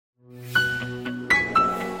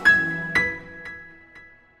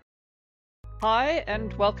Hi,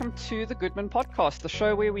 and welcome to the Goodman Podcast, the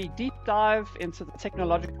show where we deep dive into the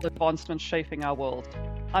technological advancements shaping our world.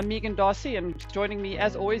 I'm Megan Darcy, and joining me,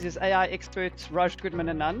 as always, is AI expert Raj Goodman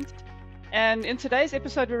Anand. And in today's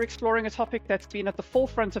episode, we're exploring a topic that's been at the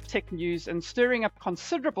forefront of tech news and stirring up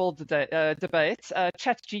considerable debate,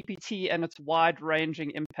 ChatGPT and its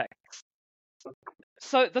wide-ranging impacts.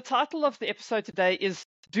 So the title of the episode today is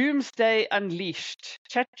Doomsday Unleashed.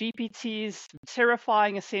 ChatGPT's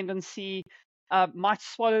terrifying ascendancy might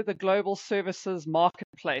swallow the global services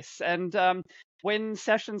marketplace. And when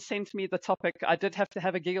Sashin sent me the topic, I did have to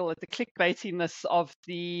have a giggle at the clickbaitiness of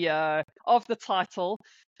the title.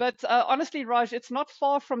 But honestly, Raj, it's not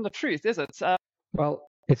far from the truth, is it? Well,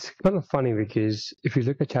 it's kind of funny because if you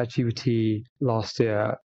look at ChatGPT last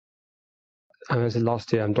year, and when I say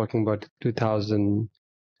last year, I'm talking about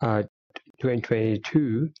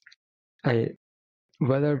 2022.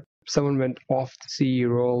 Whether someone went off the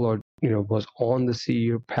CEO role or was on the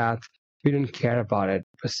CEO path, we didn't care about it.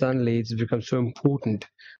 But suddenly, it's become so important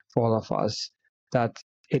for all of us that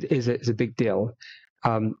it is a big deal.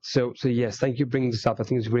 So yes, thank you for bringing this up. I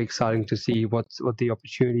think it's very exciting to see what the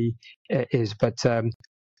opportunity is. But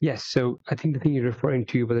yes, so I think the thing you're referring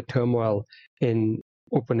to with the turmoil in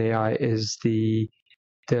OpenAI is the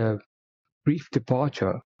brief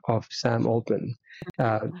departure of Sam Altman,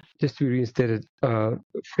 just to be reinstated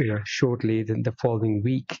shortly the following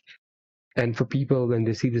week. And for people, when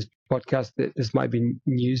they see this podcast, this might be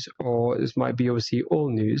news or this might be obviously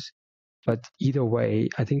old news. But either way,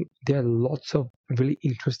 I think there are lots of really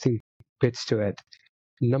interesting bits to it.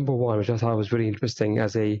 Number one, which I thought was really interesting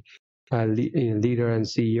as a leader and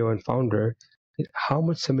CEO and founder, how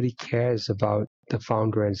much somebody cares about the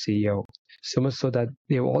founder and CEO. So much so that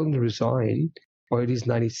they're all going to resign, or at least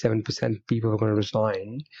 97% people are going to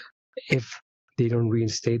resign if they don't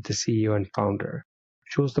reinstate the CEO and founder.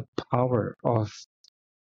 Shows the power of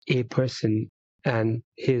a person and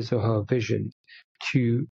his or her vision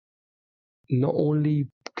to not only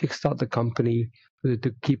kickstart the company, but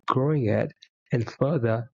to keep growing it and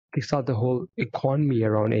further kickstart the whole economy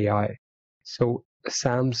around AI. So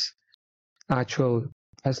Sam's actual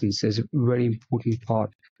presence is a very important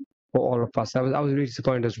part for all of us. I was really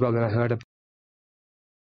disappointed as well when I heard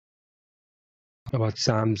about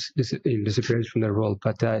Sam's disappearance from the role,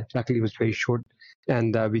 but luckily it was very short,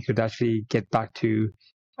 and we could actually get back to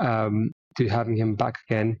having him back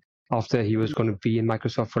again after he was going to be in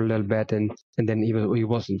Microsoft for a little bit, and then he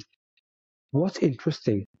wasn't. What's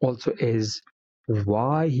interesting also is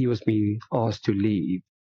why he was being asked to leave,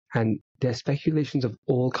 and there's speculations of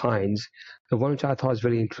all kinds. The one which I thought was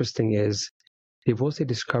very interesting is there was a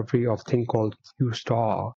discovery of a thing called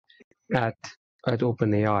Q-Star at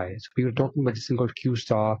OpenAI. So we were talking about this thing called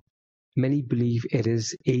Q-Star. Many believe it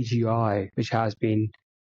is AGI, which has been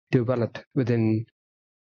developed within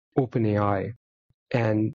OpenAI.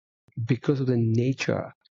 And because of the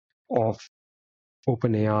nature of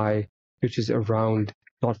OpenAI, which is around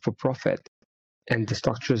not-for-profit, and the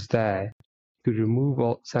structures there, to remove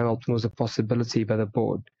Sam Altman was a possibility by the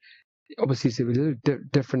board. Obviously, it's a little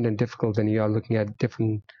different and difficult when you are looking at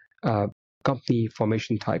different company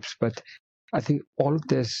formation types. But I think all of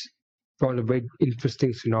this brought a very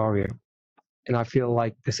interesting scenario. And I feel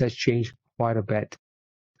like this has changed quite a bit,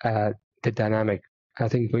 the dynamic. I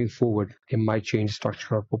think going forward, it might change the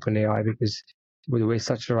structure of OpenAI because with the way it's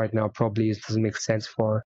structured right now, probably it doesn't make sense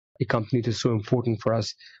for a company that's so important for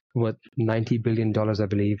us with $90 billion, I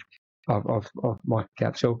believe, of market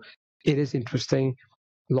cap. So it is interesting.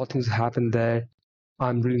 A lot of things happen there.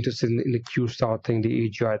 I'm really interested in the Q-Star thing, the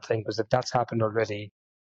AGI thing, because if that's happened already,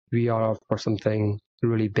 we are for something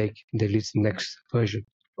really big in at least the next version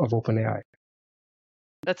of OpenAI.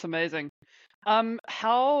 That's amazing.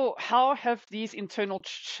 How have these internal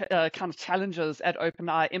kind of challenges at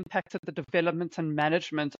OpenAI impacted the development and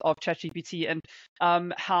management of ChatGPT, and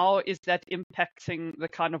how is that impacting the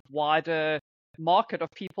kind of wider market of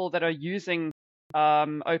people that are using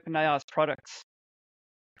OpenAI's products?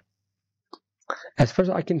 As far as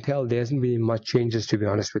I can tell, there hasn't been much changes, to be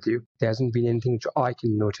honest with you. There hasn't been anything which I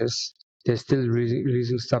can notice. They're still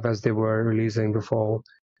releasing stuff as they were releasing before,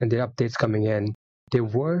 and there are updates coming in. There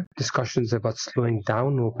were discussions about slowing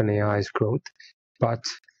down OpenAI's growth, but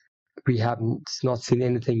we have not seen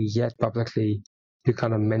anything yet publicly to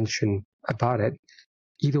kind of mention about it.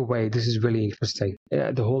 Either way, this is really interesting.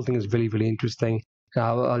 The whole thing is really, really interesting.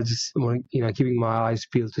 I'll just, keeping my eyes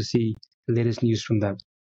peeled to see the latest news from them.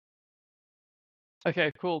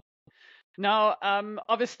 Okay, cool. Now,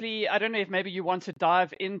 obviously, I don't know if maybe you want to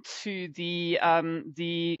dive into the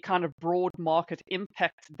kind of broad market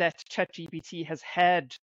impact that ChatGPT has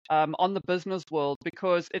had on the business world,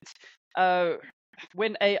 because it's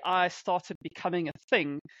when AI started becoming a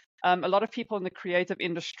thing, a lot of people in the creative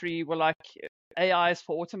industry were like, AI is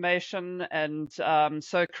for automation, and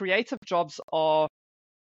so creative jobs are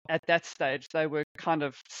at that stage they were kind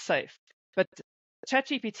of safe. But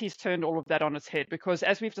ChatGPT's turned all of that on its head, because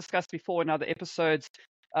as we've discussed before in other episodes,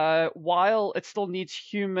 while it still needs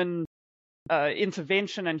human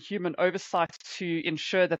intervention and human oversight to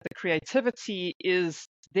ensure that the creativity is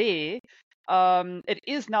there, it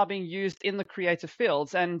is now being used in the creative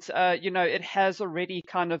fields, and it has already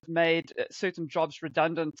kind of made certain jobs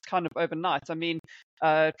redundant kind of overnight. I mean,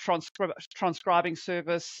 transcribing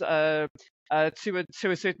service, to a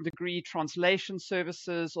certain degree, translation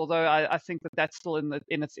services, although I think that that's still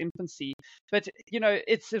in its infancy. But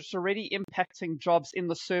it's already impacting jobs in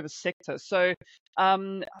the service sector. So how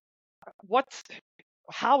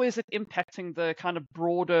is it impacting the kind of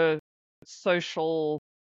broader social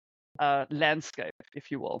landscape,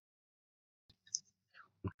 if you will?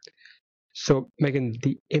 So, Megan,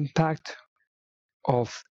 the impact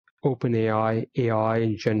of OpenAI, AI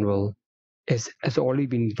in general, has already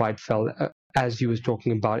been wide felt, as you was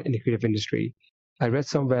talking about in the creative industry. I read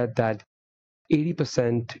somewhere that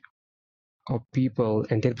 80% of people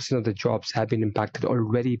and 10% of the jobs have been impacted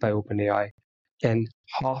already by OpenAI, and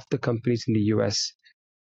half the companies in the US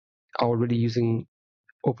are already using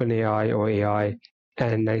OpenAI or AI,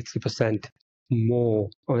 and 90% more,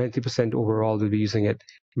 or 90% overall will be using it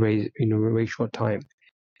in a very short time.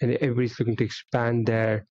 And everybody's looking to expand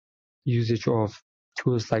their usage of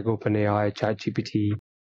tools like OpenAI, ChatGPT,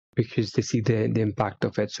 because they see the impact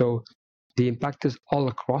of it. So the impact is all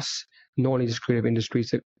across, not only just creative industries,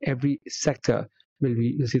 so every sector will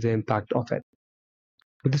see the impact of it.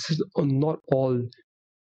 But this is not all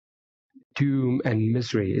doom and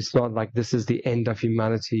misery. It's not like this is the end of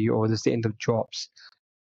humanity or this is the end of jobs.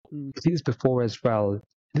 I've seen this before as well.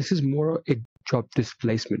 This is more a job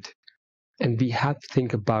displacement, and we have to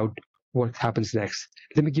think about what happens next.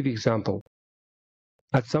 Let me give you an example.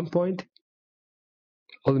 At some point,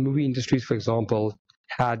 all the movie industries, for example,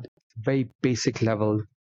 had very basic level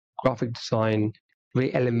graphic design,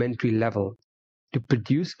 very elementary level. To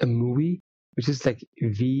produce a movie which is like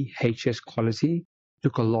VHS quality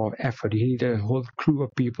took a lot of effort. You need a whole crew of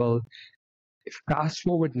people. Fast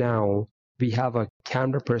forward now, we have a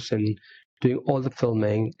camera person doing all the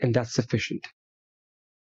filming, and that's sufficient.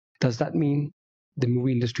 Does that mean the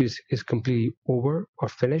movie industry is completely over or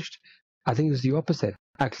finished? I think it's the opposite.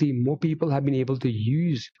 Actually, more people have been able to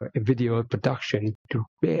use a video production to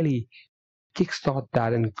really kickstart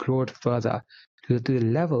that and grow it further to the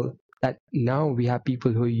level that now we have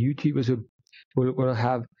people who are YouTubers who want to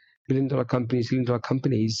have billion-dollar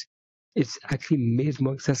companies. It's actually made it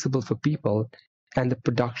more accessible for people, and the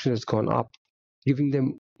production has gone up, giving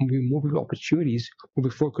them more people opportunities who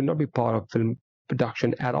before could not be part of film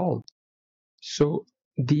production at all. So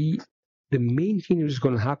the main thing that is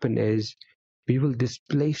going to happen is we will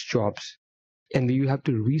displace jobs, and we will have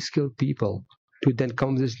to reskill people to then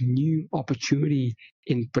come with this new opportunity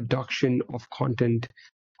in production of content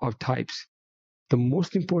of types. The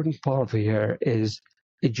most important part of here is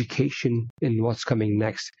education in what's coming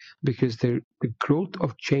next, because the growth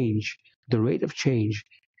of change, the rate of change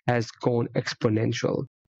has gone exponential.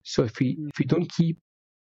 So if we don't keep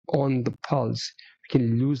on the pulse, we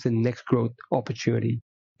can lose the next growth opportunity.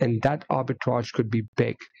 And that arbitrage could be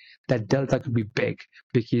big. That delta could be big,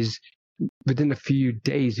 because within a few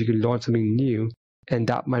days you can launch something new, and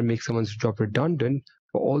that might make someone's job redundant,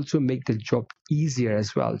 but also make the job easier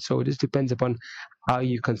as well. So it just depends upon how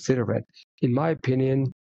you consider it. In my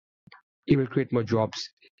opinion, it will create more jobs.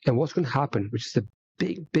 And what's going to happen, which is a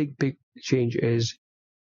big change, is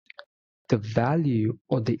the value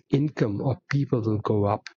or the income of people will go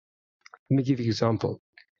up. Let me give you an example.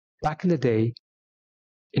 Back in the day,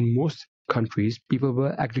 in most countries, people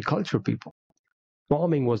were agricultural people.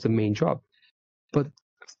 Farming was the main job. But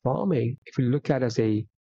farming, if you look at it as a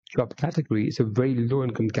job category, is a very low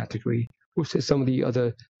income category, versus some of the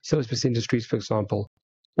other service industries, for example.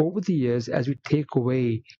 Over the years, as we take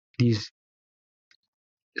away these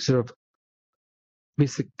sort of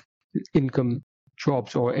basic income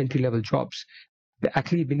jobs or entry level jobs, they've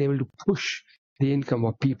actually been able to push the income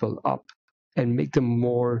of people up and make them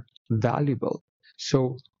more valuable.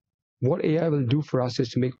 So what AI will do for us is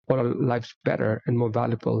to make all our lives better and more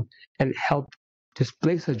valuable, and help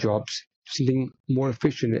displace our jobs, something more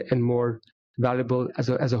efficient and more valuable as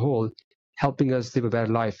a whole, helping us live a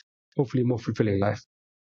better life, hopefully more fulfilling life.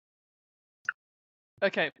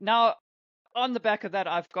 Okay, now on the back of that,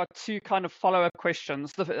 I've got two kind of follow-up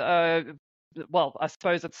questions. well, I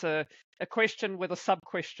suppose it's a question with a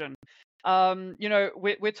sub-question.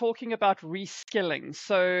 We're talking about reskilling.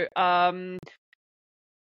 So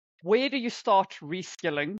where do you start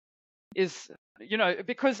reskilling? Is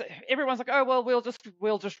because everyone's like, oh well, we'll just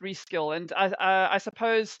reskill. And I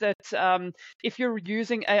suppose that if you're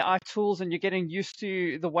using AI tools and you're getting used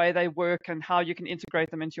to the way they work and how you can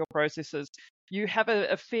integrate them into your processes, you have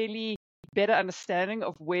a fairly better understanding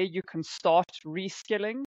of where you can start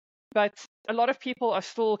reskilling. But a lot of people are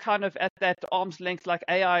still kind of at that arm's length, like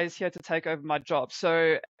AI is here to take over my job.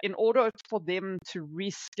 So in order for them to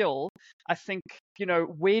reskill, I think,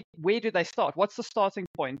 where do they start? What's the starting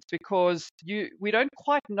point? Because we don't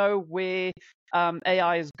quite know where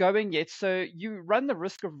AI is going yet. So you run the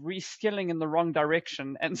risk of reskilling in the wrong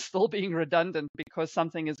direction and still being redundant because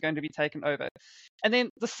something is going to be taken over. And then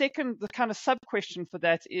the kind of sub question for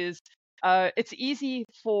that is, it's easy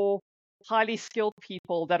for highly skilled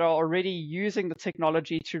people that are already using the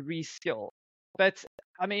technology to reskill. But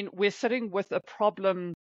I mean, we're sitting with a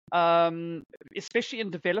problem, especially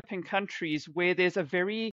in developing countries where there's a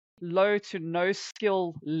very low to no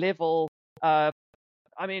skill level.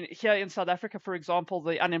 I mean, here in South Africa, for example,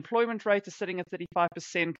 the unemployment rate is sitting at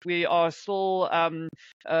 35%. We are still,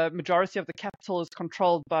 majority of the capital is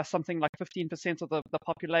controlled by something like 15% of the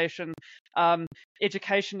population.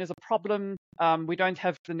 Education is a problem. We don't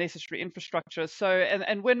have the necessary infrastructure. So,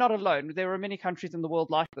 and we're not alone. There are many countries in the world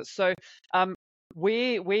like this. So,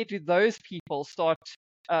 where do those people start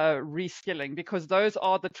reskilling? Because those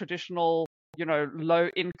are the traditional, low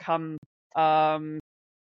income,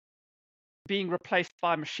 being replaced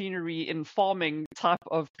by machinery in farming type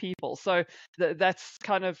of people. So that's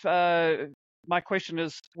kind of my question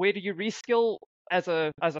is, where do you reskill as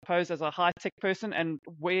opposed as a high tech person, and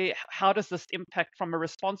how does this impact from a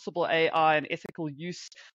responsible AI and ethical use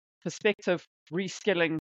perspective,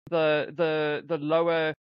 reskilling the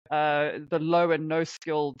lower no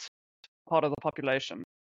skilled part of the population?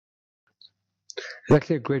 It's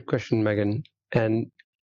actually a great question, Megan. And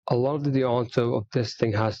a lot of the answer of this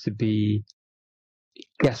thing has to be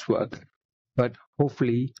guesswork, but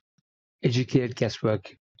hopefully educated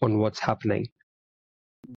guesswork on what's happening.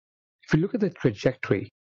 If you look at the trajectory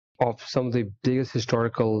of some of the biggest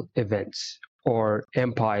historical events or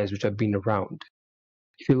empires which have been around,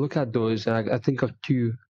 if you look at those, and I think of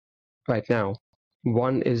two right now.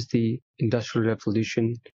 One is the Industrial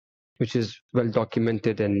Revolution, which is well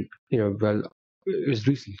documented and is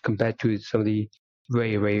recent compared to some of the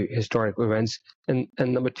very, very historic events. And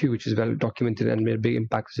number two, which is well documented and made a big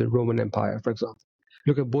impact, is the Roman Empire, for example.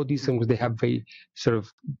 Look at both these things; they have very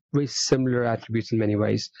similar attributes in many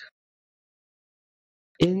ways.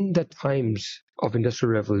 In the times of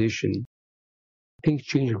Industrial Revolution, things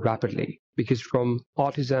changed rapidly because from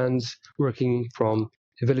artisans working from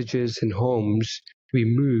villages and homes, we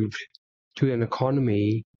moved to an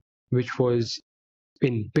economy which was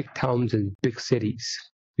in big towns and big cities.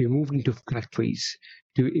 We moved into factories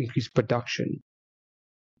to increase production.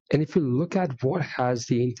 And if you look at what has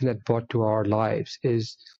the internet brought to our lives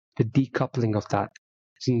is the decoupling of that.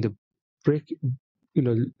 It's in the break,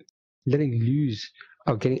 letting loose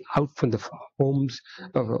or getting out from the homes,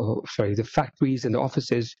 the factories and the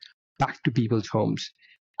offices back to people's homes.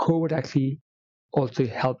 COVID actually also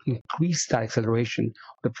helped increase that acceleration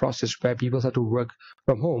of the process where people start to work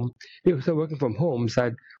from home. People start working from home,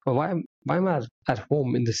 said, well, why am I at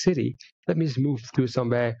home in the city? Let me just move to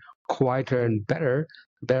somewhere quieter and better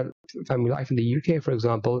family life. In the UK, for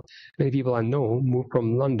example, many people I know moved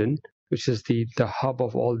from London, which is the hub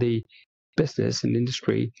of all the business and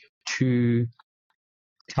industry, to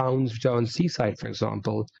towns which are on seaside, for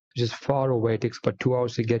example, which is far away. It takes about 2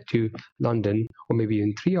 hours to get to London, or maybe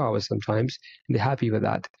even 3 hours sometimes. And they're happy with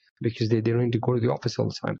that because they don't need to go to the office all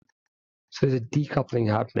the time. So there's a decoupling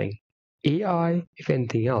happening. AI, if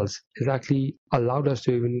anything else, has actually allowed us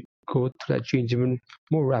to even go through that change even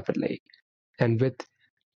more rapidly. And with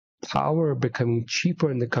power becoming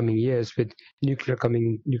cheaper in the coming years, with nuclear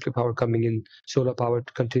power coming in, solar power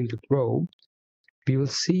to continue to grow, we will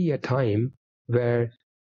see a time where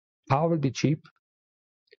power will be cheap.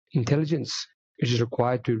 Intelligence, which is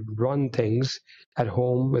required to run things at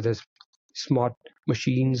home, whether it's smart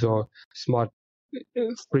machines or smart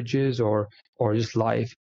fridges or just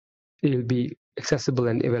life, it will be accessible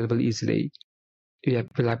and available easily.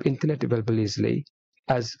 We'll have internet available easily.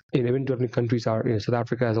 As even developing countries are, South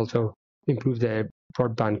Africa has also improved their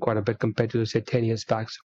broadband quite a bit compared to, say, 10 years back.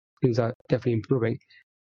 So things are definitely improving.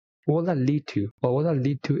 What will that lead to? Well, what that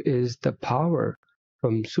lead to is the power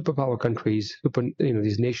from superpower countries,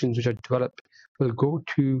 these nations which are developed, will go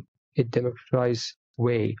to a democratized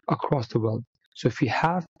way across the world. So if you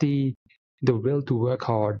have the the will to work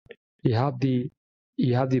hard, you have the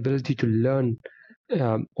ability to learn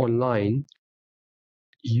online,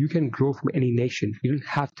 you can grow from any nation. You don't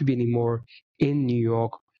have to be anymore in New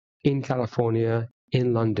York, in California,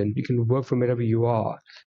 in London. You can work from wherever you are.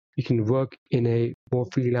 You can work in a more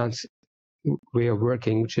freelance way of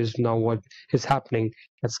working, which is now what is happening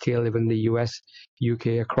at scale even in the US,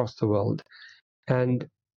 UK, across the world. And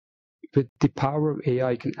with the power of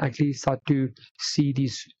AI, you can actually start to see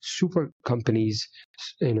these super companies,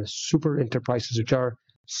 super enterprises, which are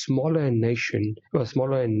smaller in nation or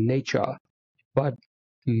smaller in nature, but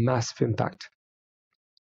massive impact.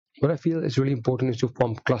 What I feel is really important is to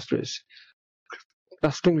form clusters.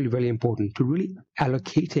 Clustering is really important to really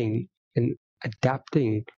allocating and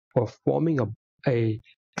adapting or forming a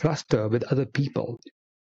cluster with other people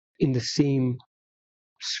in the same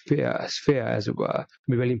sphere as it were,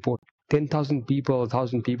 be really important. 10,000 people,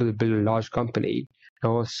 1,000 people to build a large company.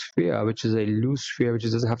 Now, a sphere, which is a loose sphere, which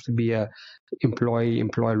doesn't have to be a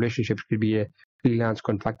employee-employee relationship, it could be a freelance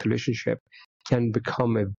contract relationship, can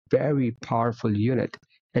become a very powerful unit.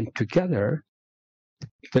 And together,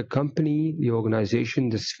 the company, the organization,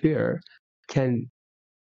 the sphere can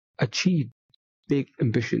achieve big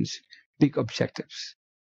ambitions, big objectives.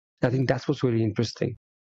 I think that's what's really interesting.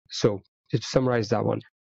 So, just to summarize that one,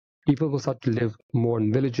 people will start to live more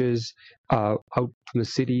in villages, out from the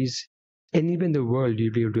cities, and even in the world,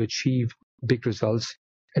 you'll be able to achieve big results.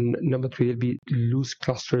 And number three, there'll be loose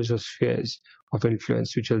clusters or spheres of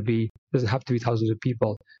influence, which doesn't have to be thousands of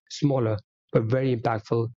people, smaller, but very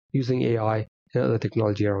impactful, using AI and other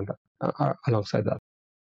technology alongside that.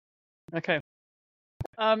 Okay.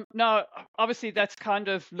 Now, obviously, that's kind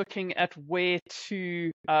of looking at where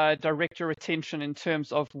to direct your attention in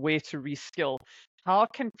terms of where to reskill. How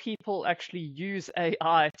can people actually use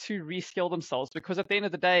AI to reskill themselves? Because at the end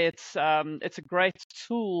of the day, it's a great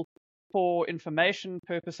tool for information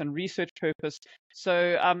purpose and research purpose.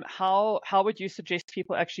 So, how would you suggest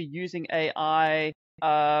people actually using AI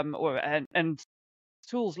and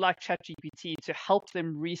tools like ChatGPT to help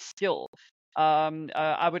them reskill?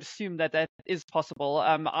 I would assume that that is possible.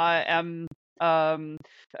 Let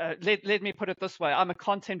me put it this way. I'm a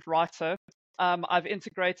content writer. I've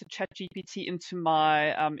integrated ChatGPT into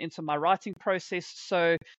my writing process,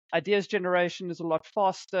 so ideas generation is a lot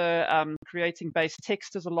faster. Creating base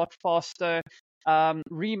text is a lot faster.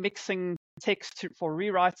 Remixing text for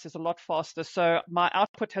rewrites is a lot faster. So my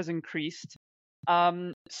output has increased.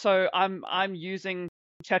 So I'm using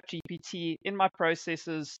ChatGPT in my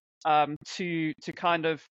processes to kind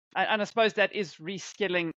of, and I suppose that is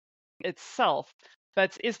reskilling itself.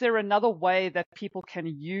 But is there another way that people can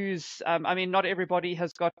use? I mean, not everybody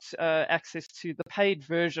has got access to the paid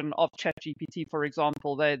version of ChatGPT, for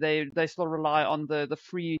example. They still rely on the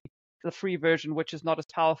free version, which is not as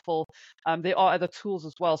powerful. There are other tools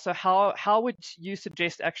as well. So how would you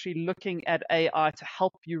suggest actually looking at AI to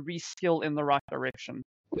help you reskill in the right direction?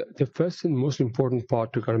 The first and most important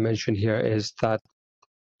part to kind of mention here is that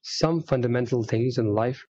some fundamental things in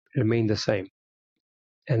life remain the same.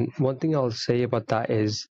 And one thing I'll say about that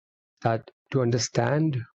is that to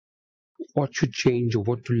understand what should change or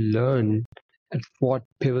what to learn at what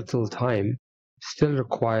pivotal time still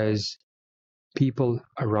requires people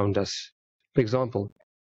around us. For example,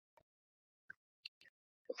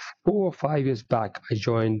 4 or 5 years back, I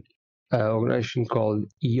joined an organization called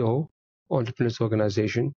EO, Entrepreneurs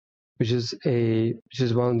Organization, which is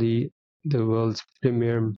one of the world's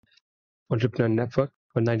premier entrepreneur network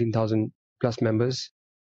with 19,000 plus members.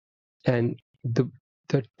 And the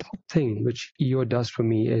top thing which EO does for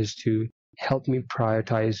me is to help me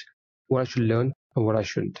prioritize what I should learn and what I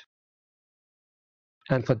shouldn't.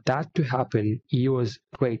 And for that to happen, EO is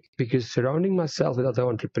great because surrounding myself with other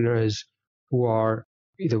entrepreneurs who are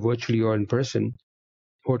either virtually or in person,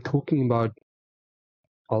 who are talking about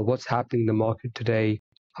what's happening in the market today,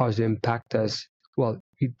 how does it impact us? Well,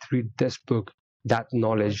 read this book, that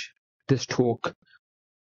knowledge, this talk.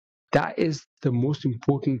 That is the most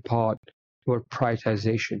important part for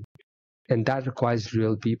prioritization. And that requires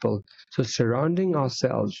real people. So surrounding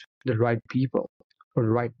ourselves with the right people or the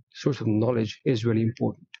right source of knowledge is really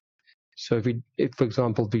important. So if for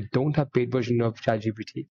example, we don't have paid version of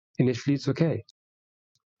ChatGPT, initially it's okay.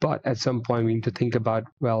 But at some point we need to think about,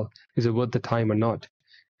 well, is it worth the time or not?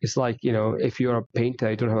 It's like, if you're a painter,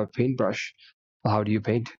 you don't have a paintbrush, well, how do you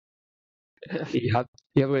paint? You have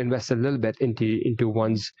to invest a little bit into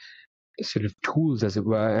one's sort of tools, as it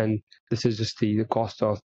were, and this is just the cost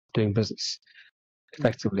of doing business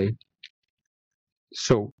effectively.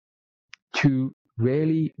 So to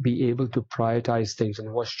really be able to prioritize things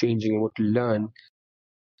and what's changing and what to learn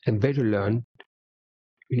and where to learn,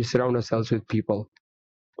 we surround ourselves with people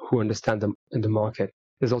who understand them in the market.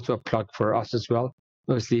 There's also a plug for us as well.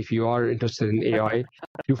 Obviously, if you are interested in AI,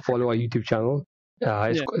 you follow our YouTube channel.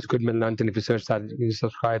 It's Goodman London. If you search that, you can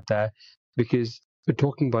subscribe there because we're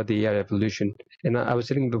talking about the AI revolution. And I was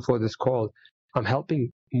saying before this call, I'm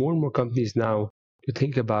helping more and more companies now to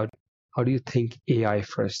think about how do you think AI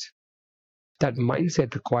first. That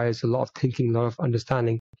mindset requires a lot of thinking, a lot of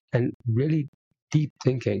understanding, and really deep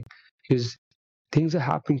thinking because things are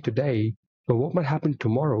happening today, but what might happen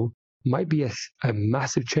tomorrow might be a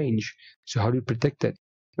massive change. So how do you predict it?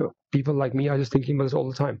 People like me are just thinking about this all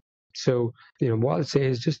the time. So what I'd say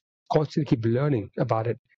is just constantly keep learning about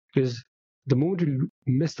it because the moment you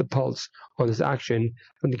miss the pulse on this action,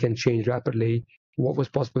 something can change rapidly. What was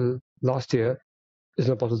possible last year is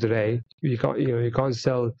not possible today. You can't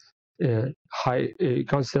sell you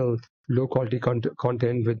can't sell low quality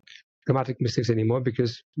content with grammatic mistakes anymore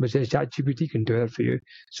because ChatGPT can do that for you.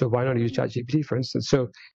 So why not use ChatGPT, for instance? So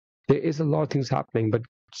there is a lot of things happening, but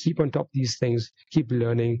keep on top of these things, keep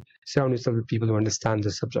learning, surround yourself with people who understand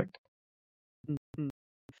the subject. Mm-hmm.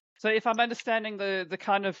 So if I'm understanding the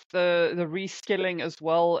kind of the reskilling as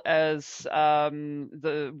well as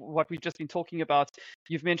what we've just been talking about,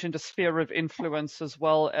 you've mentioned a sphere of influence as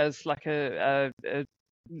well as like a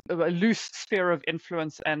loose sphere of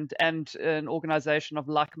influence and an organization of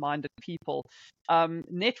like-minded people.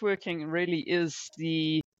 Networking really is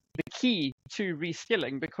the key to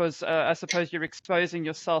reskilling because I suppose you're exposing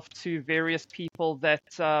yourself to various people that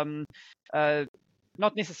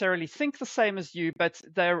not necessarily think the same as you, but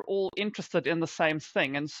they're all interested in the same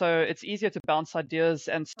thing. And so it's easier to bounce ideas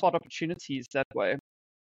and spot opportunities that way.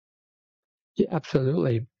 Yeah,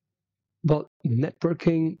 absolutely. Well,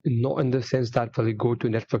 networking, not in the sense that we go to a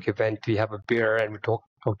network event, we have a beer and we talk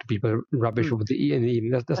to people rubbish over the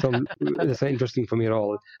evening. That's not interesting for me at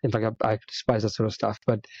all. In fact, I despise that sort of stuff.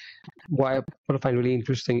 But what I find really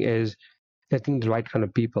interesting is getting the right kind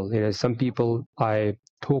of people. Some people I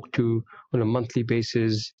talk to on a monthly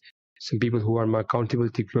basis, some people who are my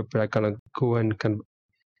accountability group, where I kind of go and kind of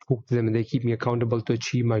talk to them and they keep me accountable to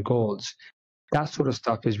achieve my goals. That sort of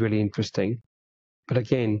stuff is really interesting. But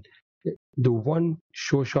again, the one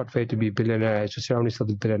sure shot way to be a billionaire is to surround yourself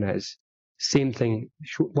with billionaires. Same thing,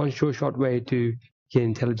 one sure shot way to get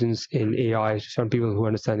intelligence in AI is to surround people who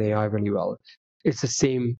understand AI really well. It's the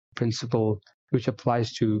same principle which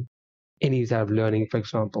applies to any type of learning, for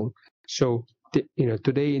example. So,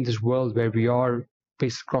 today in this world where we are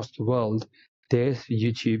based across the world, there's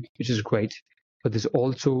YouTube, which is great, but there's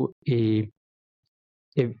also there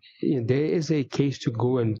is a case to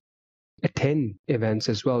go and attend events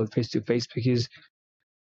as well face to face because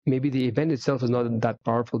maybe the event itself is not that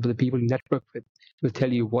powerful, but the people you network with will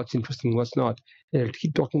tell you what's interesting, what's not. And they'll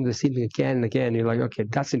keep talking the same thing again and again. You're like, okay,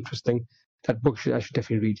 that's interesting. That book I should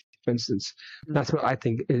definitely read, for instance. That's what I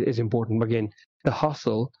think is important. But again, the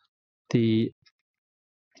hustle, the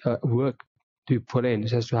work to put in,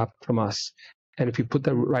 just has to happen from us. And if you put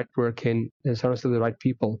the right work in and surround yourself with the right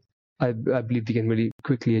people, I believe we can really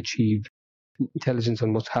quickly achieve intelligence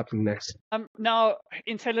on what's happening next. Now,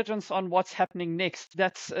 intelligence on what's happening next,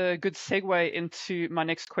 that's a good segue into my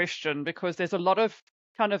next question because there's a lot of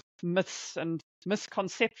kind of myths and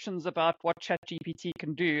misconceptions about what ChatGPT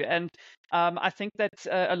can do. And I think that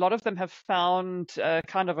a lot of them have found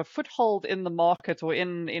kind of a foothold in the market or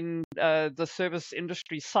in the service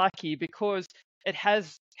industry psyche because it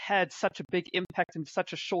has had such a big impact in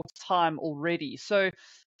such a short time already. So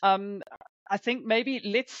I think maybe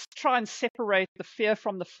let's try and separate the fear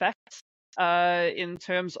from the facts in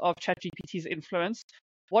terms of ChatGPT's influence.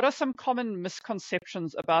 What are some common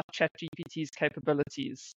misconceptions about ChatGPT's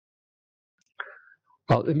capabilities?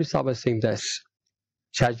 Well, let me start by saying this.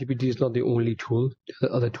 ChatGPT is not the only tool. There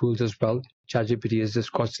are other tools as well. ChatGPT is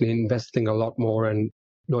just constantly investing a lot more and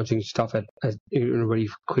launching stuff at a very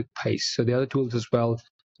quick pace. So the other tools as well.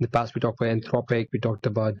 In the past, we talked about Anthropic, we talked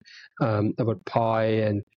about Pi,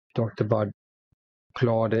 and talked about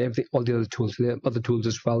Claude, and everything, all the other tools. There are other tools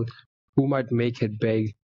as well. Who might make it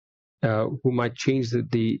big? Who might change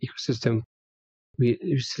the ecosystem? We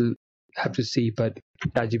still have to see, but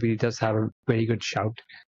ChatGPT does have a very good shout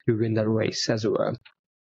to win that race, as it were.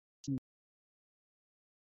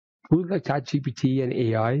 Tools like ChatGPT and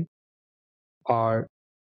AI are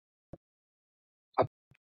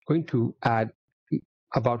going to add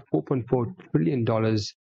about $4.4 trillion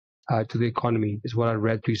to the economy, is what I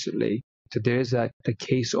read recently. So there is the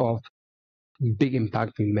case of big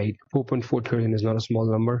impact being made. 4.4 trillion is not a small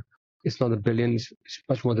number. It's not a billion. It's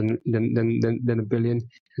much more than a billion. And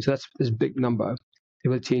so that's this big number. It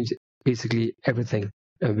will change basically everything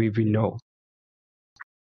we know.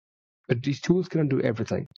 But these tools cannot do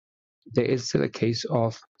everything. There is still a case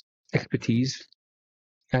of expertise,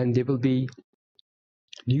 and there will be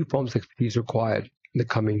new forms of expertise required in the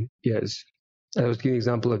coming years. I was giving an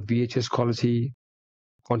example of VHS quality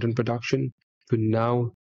content production to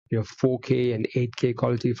now 4K and 8K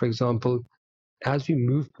quality, for example. As we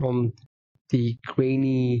move from the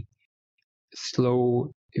grainy,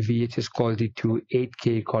 slow VHS quality to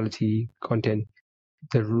 8K quality content,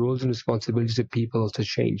 the roles and responsibilities of people also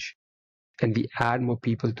change. And we add more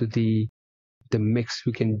people to the mix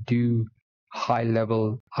who can do high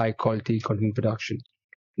level, high quality content production.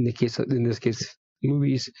 In this case,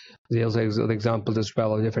 movies, there's other examples as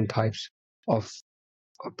well of different types of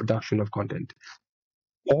production of content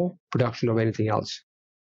or production of anything else.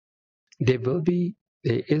 There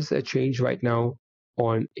is a change right now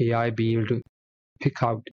on AI being able to pick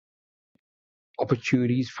out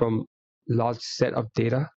opportunities from large set of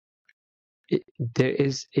data. There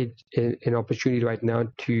is an opportunity right now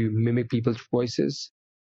to mimic people's voices,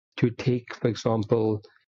 to take, for example,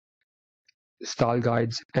 style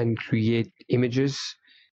guides and create images,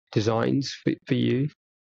 designs for you.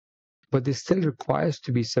 But there still requires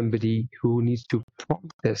to be somebody who needs to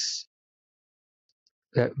prompt this.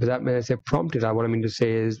 But that when I say prompted, what I mean to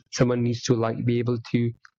say is someone needs to be able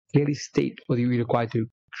to clearly state what you require to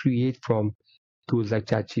create from tools like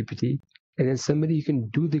ChatGPT, and then somebody who can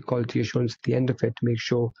do the quality assurance at the end of it to make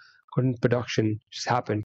sure content production just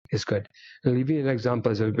happen is good. I'll give you an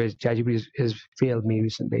example where ChatGPT has failed me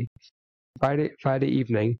recently. Friday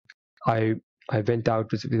evening, I went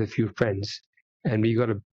out with a few friends, and we got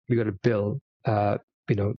a bill,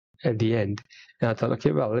 at the end. And I thought,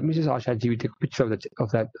 okay, well, let me just ask ChatGPT to take a picture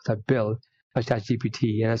of that bill as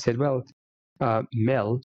ChatGPT. And I said, well,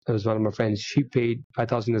 Mel, that was one of my friends, she paid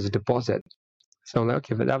 $5,000 as a deposit. So I'm like,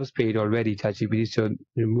 okay, but that was paid already, ChatGPT, so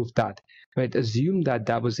remove that. Right? Assume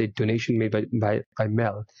that was a donation made by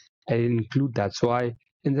Mel. I didn't include that. So I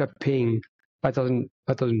ended up paying 5,000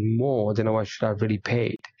 more than I should have really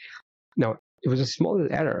paid. Now, it was a small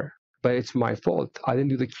error, but it's my fault. I didn't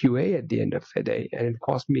do the QA at the end of the day, and it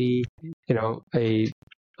cost me, how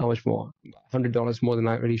much more? $100 more than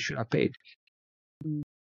I really should have paid.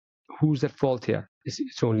 Who's at fault here?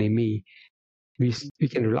 It's only me. We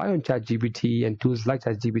can rely on ChatGPT and tools like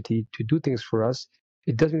ChatGPT to do things for us.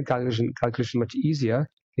 It does make calculation much easier in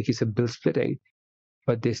the case of bill splitting,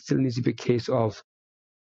 but there still needs to be a case of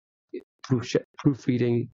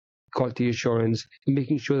proofreading, quality assurance, and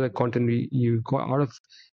making sure that content you go out of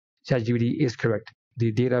ChatGPT is correct.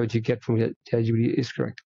 The data which you get from ChatGPT is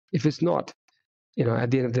correct. If it's not, at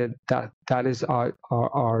the end of the day, that is our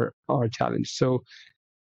challenge. So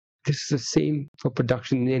this is the same for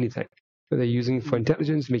production in anything. So they're using it for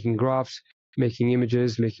intelligence, making graphs, making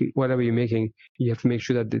images, making whatever you're making. You have to make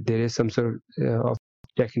sure that there is some sort of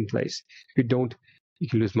check in place. If you don't, you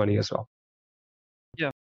can lose money as well.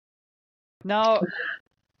 Yeah. Now,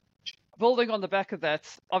 building on the back of that,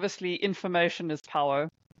 obviously information is power,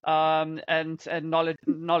 and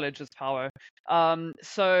knowledge is power.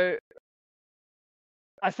 So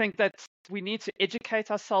I think that we need to educate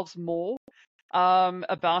ourselves more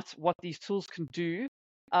about what these tools can do.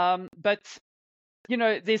 But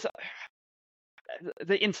there's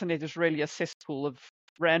the internet is really a cesspool of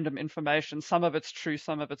random information. Some of it's true,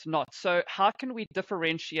 some of it's not. So how can we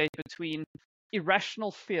differentiate between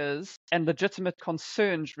irrational fears and legitimate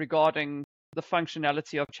concerns regarding the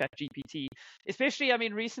functionality of ChatGPT? Especially, I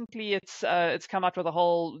mean, recently it's come out with a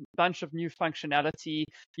whole bunch of new functionality.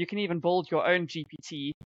 You can even build your own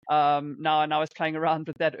GPT now, and I was playing around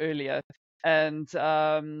with that earlier. And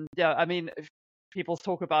I mean, people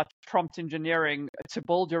talk about prompt engineering to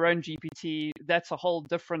build your own GPT. That's a whole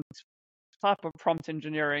different type of prompt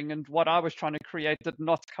engineering, and what I was trying to create did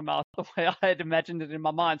not come out the way I had imagined it in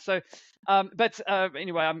my mind. So,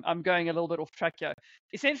 anyway, I'm going a little bit off track here.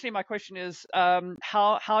 Essentially, my question is,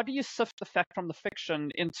 how do you sift the fact from the fiction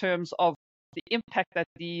in terms of the impact that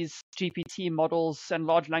these GPT models and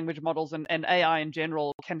large language models and AI in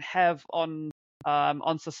general can have on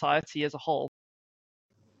society as a whole?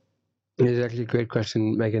 It's actually a great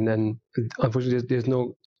question, Megan. And unfortunately, there's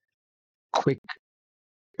no quick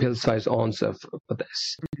pill-sized answer for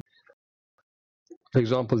this. For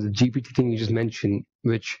example, the GPT thing you just mentioned,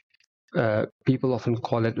 which people often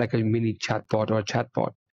call it like a mini chatbot or a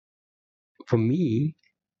chatbot. For me,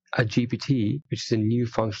 a GPT, which is a new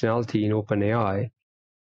functionality in OpenAI,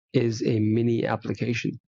 is a mini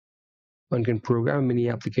application. One can program a mini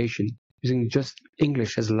application using just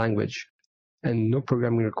English as a language and no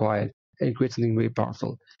programming required, and create something very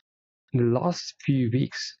powerful. In the last few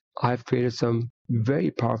weeks, I've created some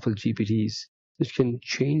very powerful GPTs which can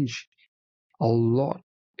change a lot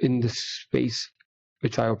in the space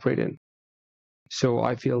which I operate in. So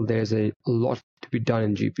I feel there's a lot to be done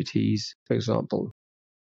in GPTs, for example.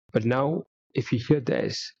 But now, if you hear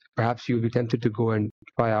this, perhaps you'll be tempted to go and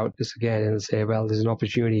try out this again and say, well, there's an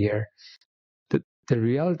opportunity here. The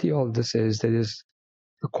reality of this is there is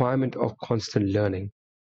requirement of constant learning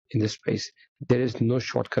in this space. There is no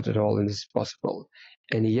shortcut at all in this possible.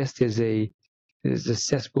 And yes, there's a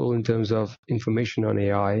cesspool in terms of information on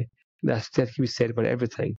AI that can be said about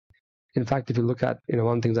everything. In fact, if you look at,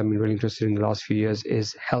 one of the things I've been really interested in the last few years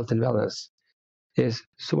is health and wellness. There's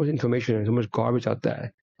so much information and so much garbage out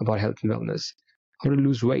there about health and wellness, how to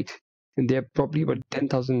lose weight. And there are probably about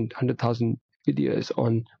 10,000, 100,000 videos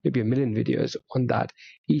on, maybe a million videos on that.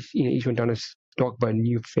 Each one trying to talk about a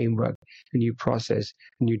new framework, a new process,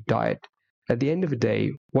 a new diet. At the end of the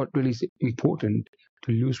day, what really is important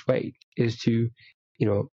to lose weight is to,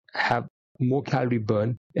 have more calorie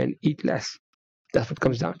burn and eat less. That's what it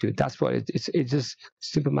comes down to. That's what it's just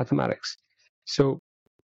simple mathematics. So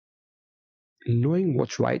knowing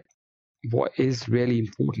what's right, what is really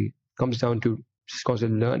important, comes down to just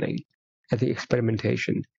constant learning and the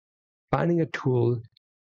experimentation. Finding a tool,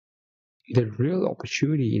 the real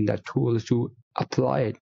opportunity in that tool is to apply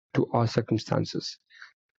it to our circumstances.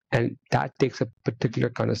 And that takes a particular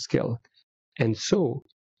kind of skill. And so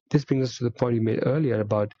this brings us to the point you made earlier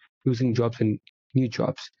about losing jobs and new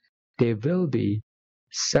jobs. There will be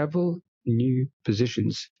several new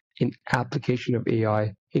positions in application of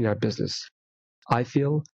AI in our business. I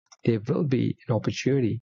feel there will be an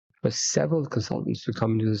opportunity for several consultants to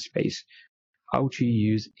come into the space. How to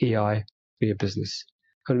use AI for your business?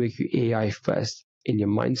 How to make you AI first in your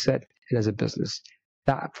mindset and as a business?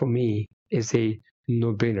 That for me is a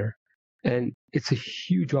no-brainer, and it's a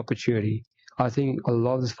huge opportunity. I think a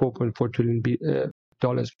lot of this $4.4 trillion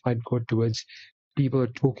dollars might go towards people are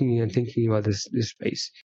talking and thinking about this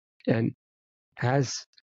space. And as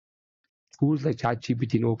tools like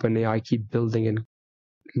ChatGPT and OpenAI keep building and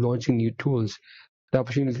launching new tools, the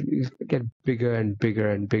opportunities get bigger and bigger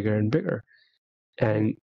and bigger and bigger.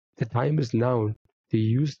 And the time is now to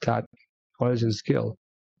use that knowledge and skill,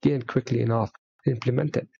 gain quickly enough, and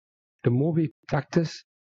implement it. The more we practice,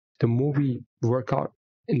 the more we work out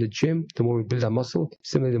in the gym, the more we build our muscle.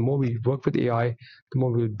 Similarly, the more we work with AI, the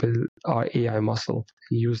more we build our AI muscle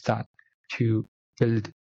and use that to build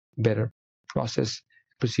better process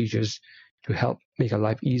procedures to help make our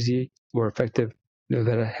life easier, more effective, live a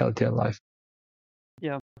better, healthier life.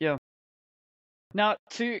 Yeah. Now,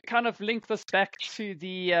 to kind of link this back to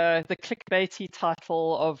the clickbaity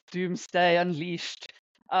title of Doomsday Unleashed,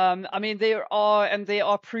 I mean, there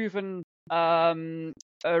are proven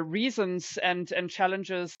reasons and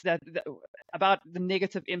challenges that about the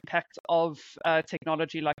negative impact of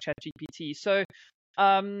technology like ChatGPT. So,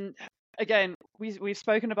 again, we've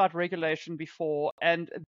spoken about regulation before, and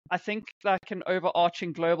I think like an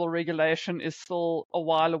overarching global regulation is still a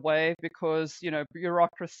while away because,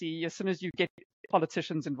 bureaucracy, as soon as you get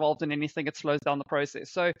politicians involved in anything, it slows down the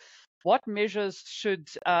process. So what measures should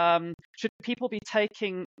people be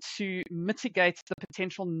taking to mitigate the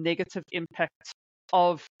potential negative impact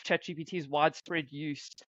of ChatGPT's widespread use?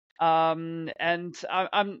 And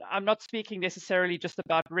I'm not speaking necessarily just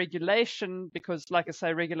about regulation, because, like I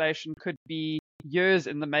say, regulation could be years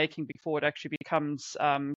in the making before it actually becomes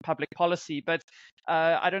public policy. But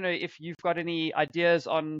I don't know if you've got any ideas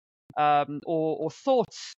on or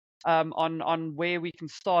thoughts on where we can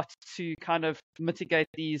start to kind of mitigate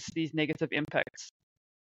these negative impacts.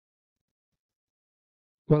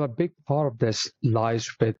 Well, a big part of this lies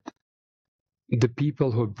with the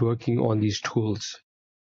people who are working on these tools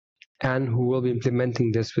and who will be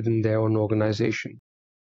implementing this within their own organization.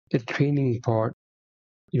 The training part,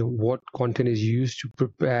 what content is used to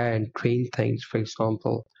prepare and train things, for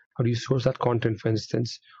example, how do you source that content, for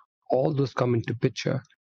instance, all those come into picture.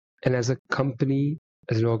 And as a company,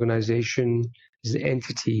 as an organization, as an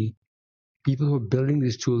entity, people who are building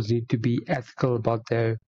these tools need to be ethical about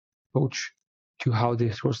their approach to how they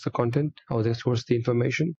source the content, how they source the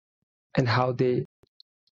information, and how they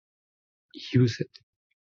use it.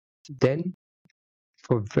 Then,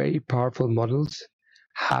 for very powerful models,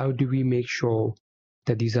 how do we make sure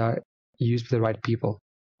that these are used by the right people?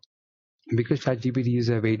 Because ChatGPT is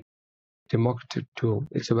a very democratic tool,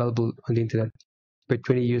 it's available on the internet. With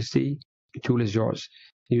 20 USD, the tool is yours.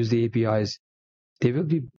 Use the APIs. There will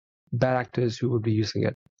be bad actors who will be using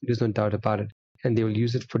it. There's no doubt about it. And they will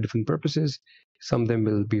use it for different purposes. Some of them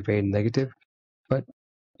will be very negative. But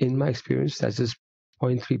in my experience, that's just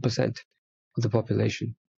 0.3% of the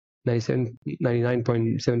population.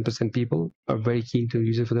 99.7% people are very keen to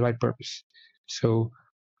use it for the right purpose. So,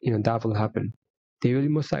 that will happen. There will be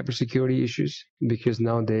more cybersecurity issues because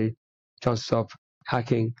now the chances of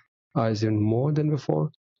hacking is even more than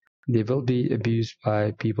before. They will be abused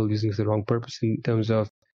by people using it for the wrong purpose in terms of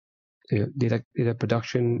data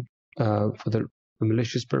production for the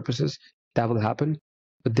malicious purposes. That will happen.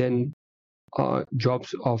 But then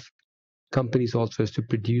jobs of companies also is to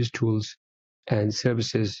produce tools and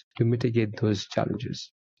services to mitigate those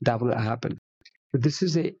challenges. That will happen. But this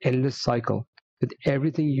is an endless cycle. With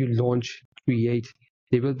everything you launch, create,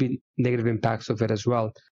 there will be negative impacts of it as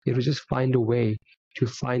well. You will just find a way to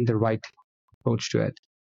find the right approach to it.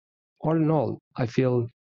 All in all, I feel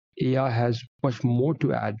AI has much more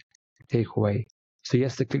to add, take away. So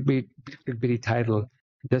yes, the clickbaity title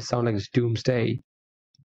does sound like it's doomsday,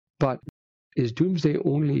 but is doomsday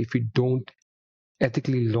only if we don't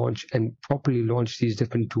ethically launch and properly launch these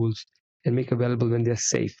different tools and make available when they're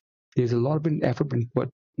safe. There's a lot of effort been put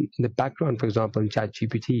in the background, for example, in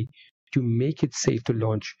ChatGPT, to make it safe to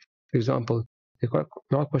launch. For example, there are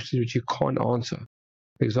a lot of questions which you can't answer.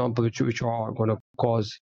 For example, which are going to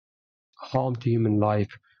cause harm to human life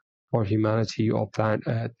or humanity or planet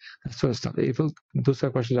Earth, that sort of stuff. Those sort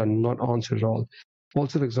of questions are not answered at all.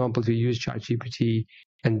 Also, for example, if you use ChatGPT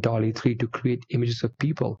and DALL-E 3 to create images of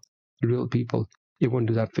people, real people, it won't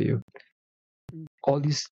do that for you. All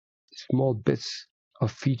these small bits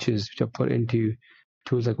of features which are put into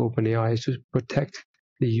tools like OpenAI is to protect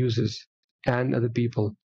the users and other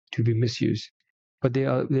people to be misused. But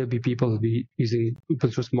there'll be people who'll be using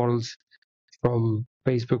open source models from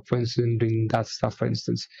Facebook, for instance, doing that stuff, for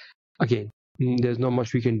instance. Again, there's not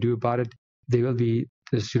much we can do about it. There will be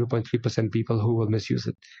the 0.3% people who will misuse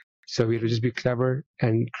it. So we have to just be clever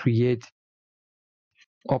and create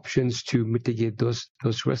options to mitigate those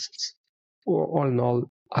risks. All in all,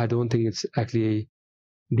 I don't think it's actually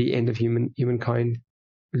the end of humankind.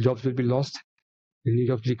 Jobs will be lost, new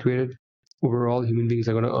jobs will be created. Overall, human beings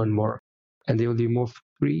are going to earn more, and they will be more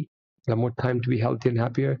free. They have more time to be healthy and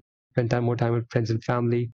happier, spend more time with friends and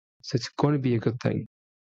family. So it's going to be a good thing,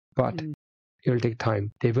 but it will take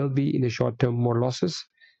time. There will be in the short term more losses,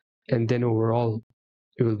 and then overall,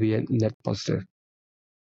 it will be a net positive.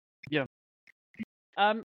 Yeah.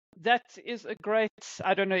 That is a great,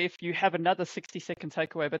 I don't know if you have another 60-second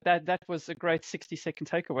takeaway, but that was a great 60-second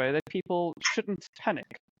takeaway, that people shouldn't panic.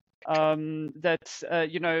 That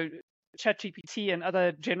ChatGPT and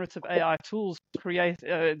other generative AI tools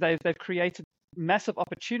they've created massive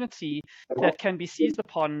opportunity that can be seized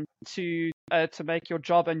upon to make your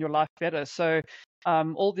job and your life better. So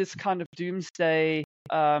all this kind of doomsday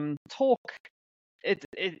talk,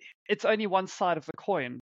 it's only one side of the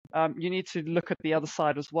coin. You need to look at the other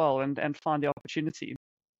side as well and find the opportunity.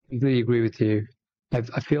 I completely agree with you.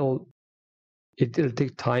 I feel it'll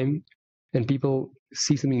take time, and people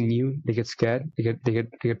see something new, they get scared, they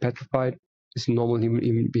get petrified. It's normal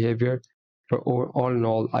human behavior. But all in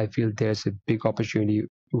all, I feel there's a big opportunity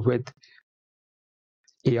with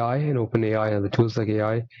AI and OpenAI and the tools like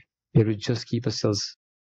AI. It will just keep ourselves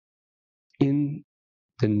in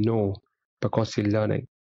the know, but constantly learning,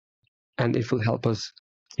 and it will help us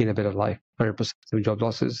in a better life. 100% of job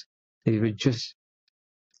losses. It will just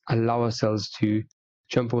allow ourselves to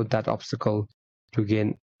jump over that obstacle to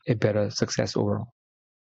gain a better success overall.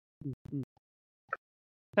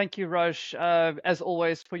 Thank you, Raj, as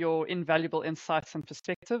always, for your invaluable insights and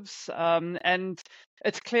perspectives. And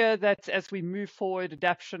it's clear that as we move forward,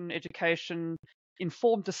 adaptation, education,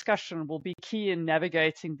 informed discussion will be key in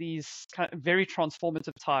navigating these very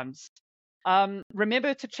transformative times.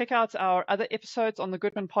 Remember to check out our other episodes on the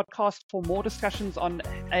Goodman podcast for more discussions on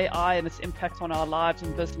AI and its impact on our lives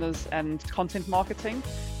and business and content marketing.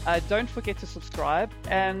 Don't forget to subscribe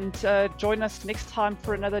and join us next time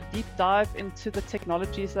for another deep dive into the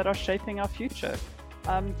technologies that are shaping our future.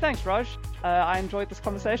 Thanks, Raj. I enjoyed this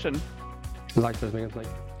conversation. Likewise, Megan.